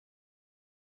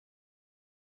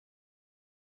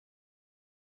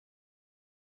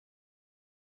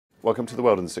Welcome to the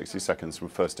World in 60 Seconds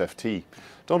from FirstFT.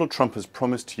 Donald Trump has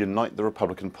promised to unite the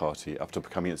Republican Party after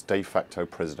becoming its de facto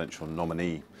presidential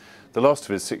nominee. The last of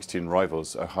his 16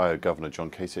 rivals, Ohio Governor John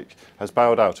Kasich, has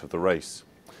bowed out of the race.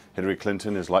 Hillary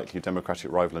Clinton, his likely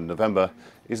Democratic rival in November,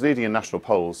 is leading in national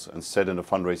polls and said in a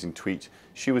fundraising tweet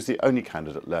she was the only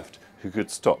candidate left who could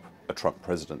stop a Trump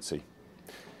presidency.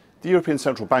 The European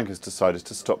Central Bank has decided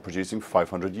to stop producing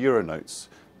 500 euro notes.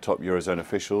 Top Eurozone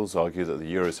officials argue that the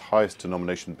euro's highest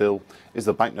denomination bill is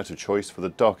the banknote of choice for the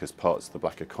darkest parts of the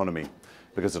black economy,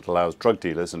 because it allows drug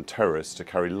dealers and terrorists to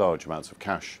carry large amounts of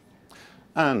cash.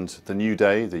 And The New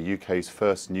Day, the UK's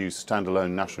first new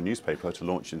standalone national newspaper to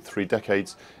launch in 3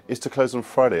 decades, is to close on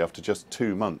Friday after just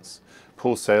 2 months.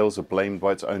 Poor sales are blamed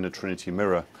by its owner Trinity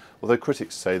Mirror, although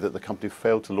critics say that the company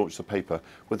failed to launch the paper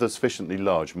with a sufficiently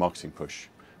large marketing push.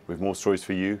 We have more stories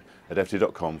for you at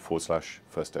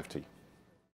ft.com/FirstFT.